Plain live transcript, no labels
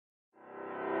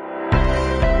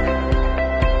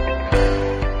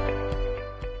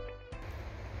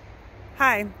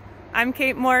Hi, I'm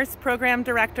Kate Morse, Program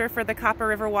Director for the Copper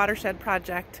River Watershed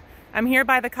Project. I'm here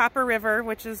by the Copper River,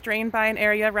 which is drained by an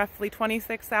area roughly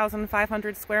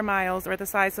 26,500 square miles, or the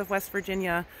size of West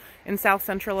Virginia, in south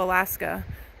central Alaska.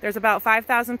 There's about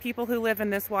 5,000 people who live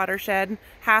in this watershed,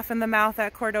 half in the mouth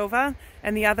at Cordova,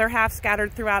 and the other half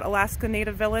scattered throughout Alaska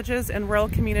Native villages and rural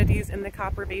communities in the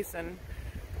Copper Basin.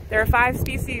 There are 5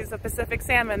 species of Pacific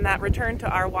salmon that return to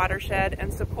our watershed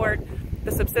and support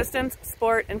the subsistence,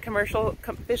 sport, and commercial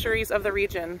fisheries of the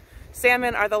region.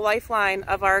 Salmon are the lifeline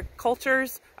of our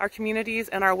cultures, our communities,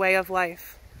 and our way of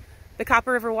life. The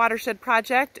Copper River Watershed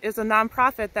Project is a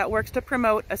nonprofit that works to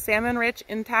promote a salmon-rich,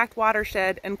 intact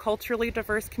watershed and culturally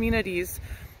diverse communities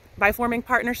by forming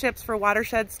partnerships for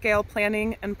watershed-scale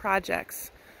planning and projects.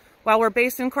 While we're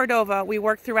based in Cordova, we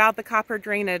work throughout the copper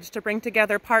drainage to bring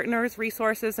together partners,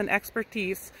 resources, and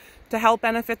expertise to help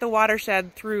benefit the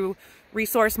watershed through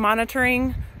resource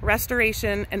monitoring,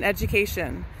 restoration, and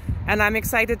education. And I'm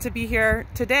excited to be here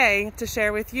today to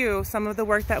share with you some of the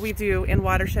work that we do in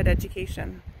watershed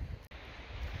education.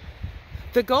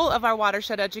 The goal of our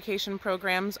watershed education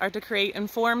programs are to create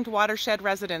informed watershed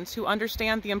residents who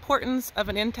understand the importance of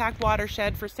an intact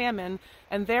watershed for salmon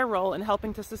and their role in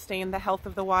helping to sustain the health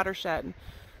of the watershed.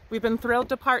 We've been thrilled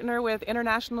to partner with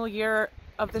International Year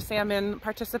of the Salmon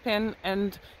participant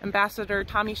and Ambassador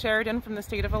Tommy Sheridan from the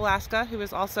state of Alaska, who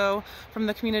is also from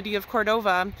the community of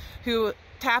Cordova, who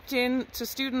tapped in to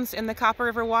students in the Copper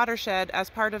River watershed as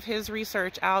part of his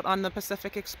research out on the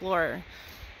Pacific Explorer.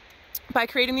 By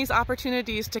creating these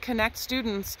opportunities to connect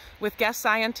students with guest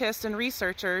scientists and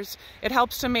researchers, it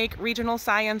helps to make regional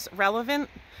science relevant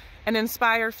and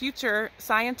inspire future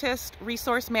scientists,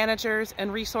 resource managers,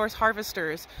 and resource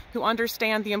harvesters who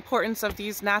understand the importance of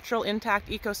these natural intact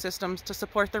ecosystems to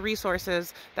support the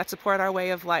resources that support our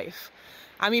way of life.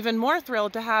 I'm even more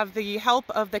thrilled to have the help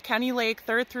of the Kenny Lake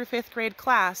 3rd through 5th grade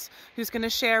class, who's going to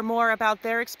share more about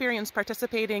their experience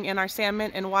participating in our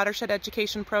salmon and watershed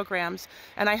education programs.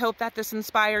 And I hope that this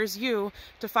inspires you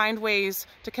to find ways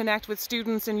to connect with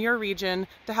students in your region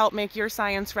to help make your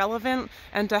science relevant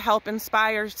and to help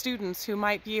inspire students who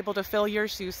might be able to fill your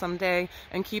shoes someday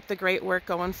and keep the great work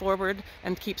going forward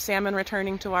and keep salmon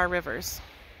returning to our rivers.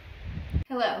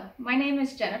 Hello, my name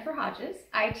is Jennifer Hodges.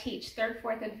 I teach 3rd,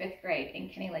 4th, and 5th grade in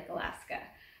Kenny Lake, Alaska.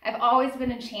 I've always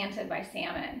been enchanted by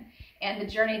salmon and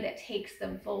the journey that takes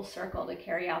them full circle to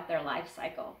carry out their life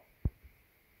cycle.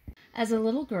 As a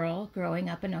little girl growing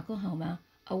up in Oklahoma,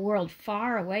 a world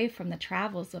far away from the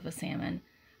travels of a salmon,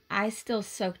 I still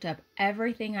soaked up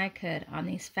everything I could on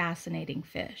these fascinating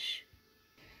fish.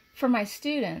 For my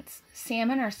students,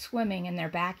 salmon are swimming in their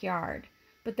backyard,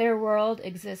 but their world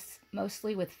exists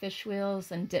mostly with fish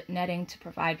wheels and dip netting to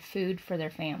provide food for their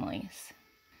families.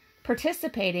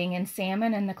 Participating in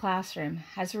Salmon in the Classroom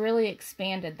has really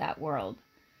expanded that world.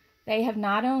 They have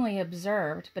not only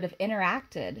observed, but have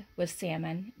interacted with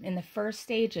salmon in the first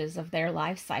stages of their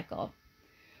life cycle.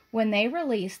 When they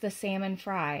release the salmon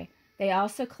fry, they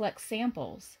also collect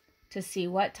samples to see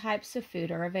what types of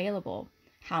food are available,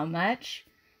 how much,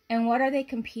 and what are they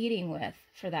competing with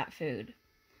for that food.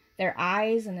 Their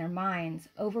eyes and their minds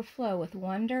overflow with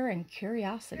wonder and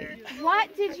curiosity.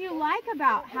 What did you like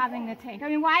about having the tank? I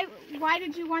mean, why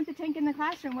did you want the tank in the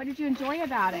classroom? What did you enjoy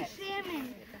about it? The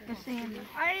salmon. The salmon.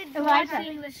 I enjoy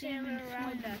watching the salmon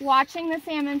around us. Watching the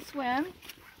salmon swim?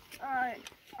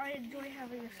 I enjoy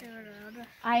having the salmon around us.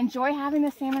 I enjoy having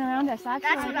the salmon around us. That's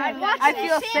what I want. I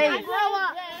feel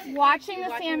safe. Watching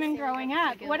the salmon growing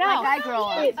up. What else? Like I grow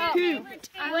up.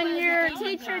 When your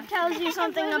teacher tells you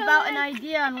something about an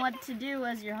idea on what to do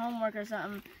as your homework or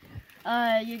something,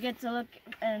 you get to look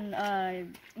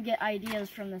and get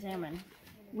ideas from the salmon.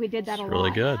 We did that a lot.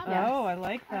 Really good. Yes. Oh, I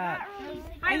like that.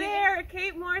 Hi there,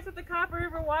 Kate Morse at the Copper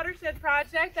River Watershed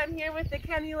Project. I'm here with the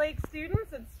Kenny Lake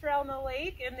students at Strelna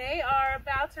Lake, and they are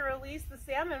about to release the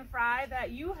salmon fry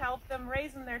that you helped them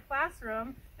raise in their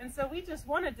classroom. And so we just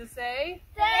wanted to say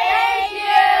thank you!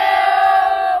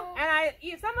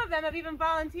 And some of them have even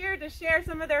volunteered to share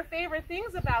some of their favorite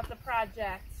things about the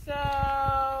project.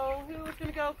 So who's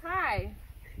going to go cry?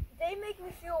 They make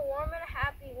me feel warm and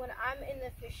happy when I'm in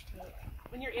the fish tank.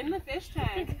 When you're in the fish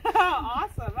tank. Oh,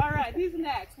 awesome. All right, who's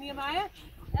next? Nehemiah?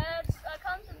 It's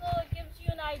comfortable, it gives you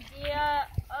an idea,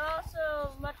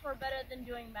 also much more better than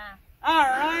doing math. All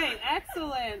right,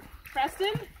 excellent.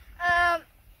 Preston?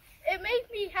 It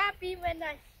makes me happy when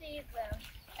I see them.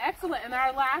 Excellent. And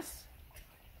our last?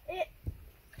 It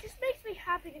just makes me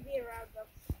happy to be around them.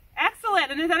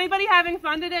 Excellent. And is anybody having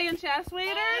fun today in chest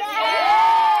waders?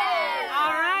 Yes!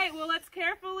 All right, well, let's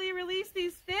carefully release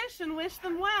these fish and wish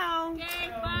them well. Yay,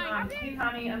 bye. Hey,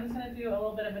 Connie, I'm just going to do a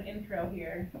little bit of an intro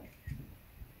here.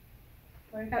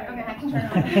 I'm gonna have to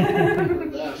turn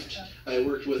on. Left, I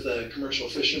worked with a commercial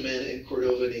fisherman in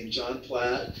Cordova named John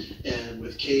Platt, and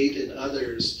with Kate and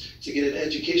others to get an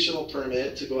educational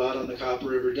permit to go out on the Copper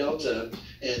River Delta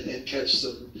and catch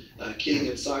some king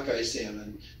and sockeye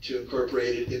salmon to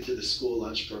incorporate it into the school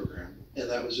lunch program. And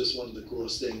that was just one of the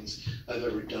coolest things I've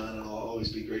ever done, and I'll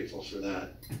always be grateful for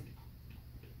that.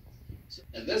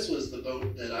 And this was the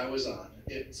boat that I was on.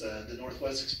 It's the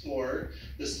Northwest Explorer.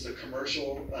 This is a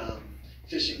commercial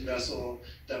fishing vessel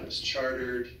that was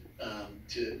chartered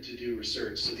to do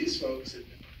research. So these folks,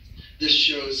 this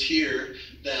shows here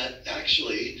that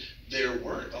actually there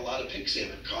weren't a lot of pink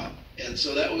salmon caught. And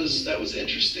so that was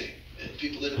interesting. And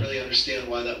people didn't really understand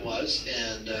why that was.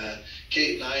 And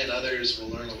Kate and I and others will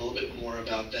learn a little bit more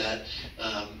about that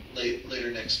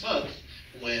later next month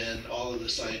when all of the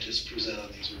scientists present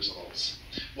on these results.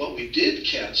 What we did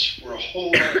catch were a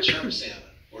whole lot of chum salmon,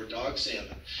 or dog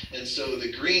salmon. And so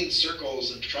the green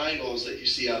circles and triangles that you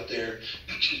see out there,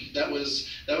 that was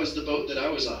the boat that I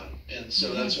was on. And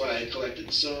so that's why I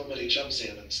collected so many chum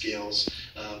salmon scales,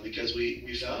 because we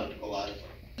found a lot of them.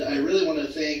 I really want to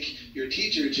thank your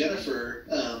teacher, Jennifer,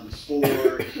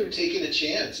 for taking a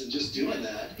chance and just doing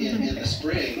that in the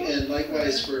spring, and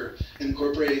likewise for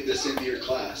incorporating this into your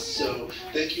class. So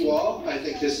thank you all. I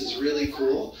think this is really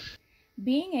cool.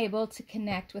 Being able to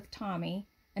connect with Tommy,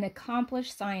 an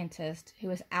accomplished scientist who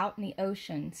was out in the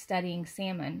ocean studying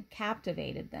salmon,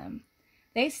 captivated them.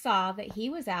 They saw that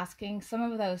he was asking some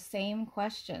of those same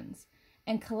questions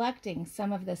and collecting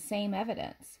some of the same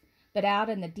evidence, but out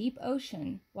in the deep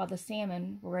ocean while the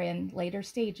salmon were in later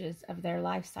stages of their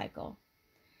life cycle.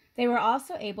 They were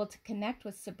also able to connect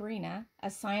with Sabrina,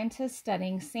 a scientist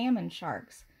studying salmon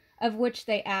sharks, of which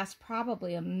they asked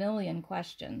probably 1 million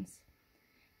questions.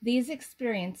 These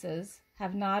experiences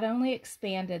have not only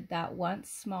expanded that once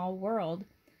small world,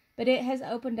 but it has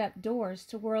opened up doors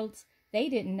to worlds they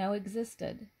didn't know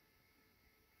existed.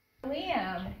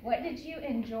 Liam, what did you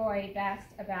enjoy best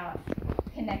about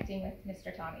connecting with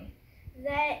Mr. Tommy?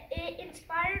 That it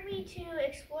inspired me to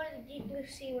explore the deep blue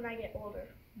sea when I get older.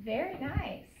 Very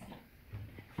nice.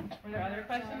 Were there other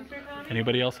questions for Tommy?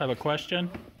 Anybody else have a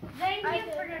question? Thank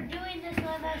you for doing this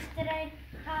with us today,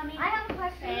 Tommy. I have a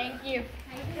question. Thank you.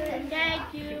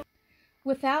 Thank you.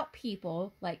 Without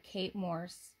people like Kate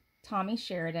Morse, Tommy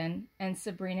Sheridan, and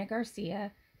Sabrina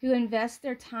Garcia, who invest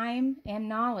their time and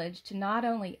knowledge to not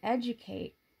only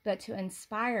educate, but to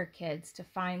inspire kids to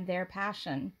find their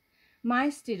passion, my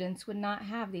students would not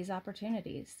have these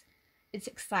opportunities. It's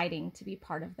exciting to be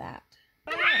part of that.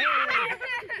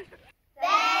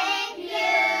 Thank you.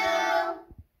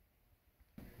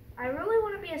 I really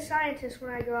want to be a scientist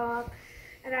when I grow up,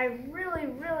 and I really,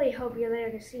 really hope you're there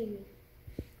to see me.